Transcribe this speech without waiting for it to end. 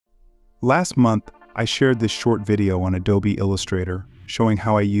Last month, I shared this short video on Adobe Illustrator showing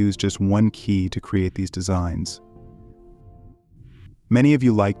how I use just one key to create these designs. Many of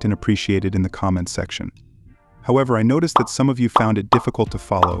you liked and appreciated in the comments section. However, I noticed that some of you found it difficult to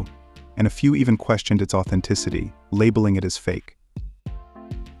follow, and a few even questioned its authenticity, labeling it as fake.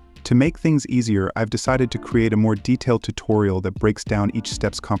 To make things easier, I've decided to create a more detailed tutorial that breaks down each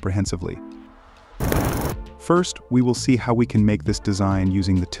step comprehensively. First, we will see how we can make this design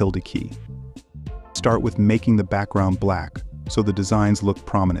using the tilde key. Start with making the background black, so the designs look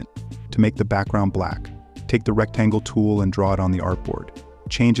prominent. To make the background black, take the rectangle tool and draw it on the artboard.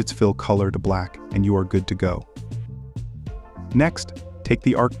 Change its fill color to black, and you are good to go. Next, take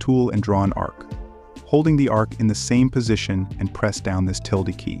the arc tool and draw an arc. Holding the arc in the same position and press down this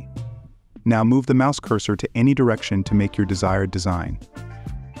tilde key. Now move the mouse cursor to any direction to make your desired design.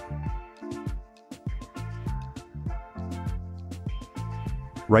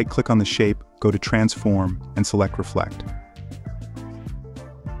 Right-click on the shape, go to Transform, and select Reflect.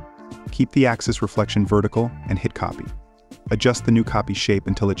 Keep the axis reflection vertical and hit Copy. Adjust the new copy shape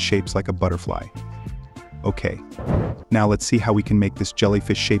until it shapes like a butterfly. Okay, now let's see how we can make this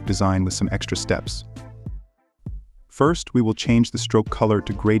jellyfish shape design with some extra steps. First, we will change the stroke color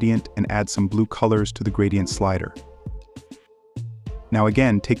to gradient and add some blue colors to the gradient slider. Now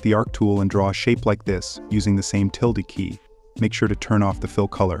again, take the arc tool and draw a shape like this using the same tilde key. Make sure to turn off the fill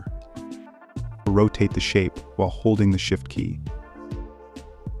color. Rotate the shape while holding the Shift key.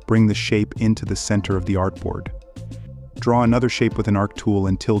 Bring the shape into the center of the artboard. Draw another shape with an arc tool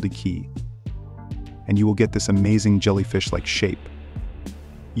and tilde key, and you will get this amazing jellyfish-like shape.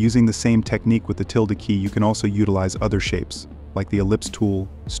 Using the same technique with the tilde key, you can also utilize other shapes, like the ellipse tool,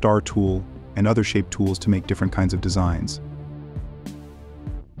 star tool, and other shape tools to make different kinds of designs.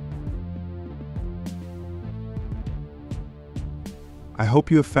 I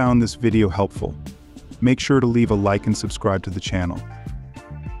hope you have found this video helpful. Make sure to leave a like and subscribe to the channel.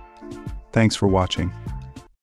 Thanks for watching.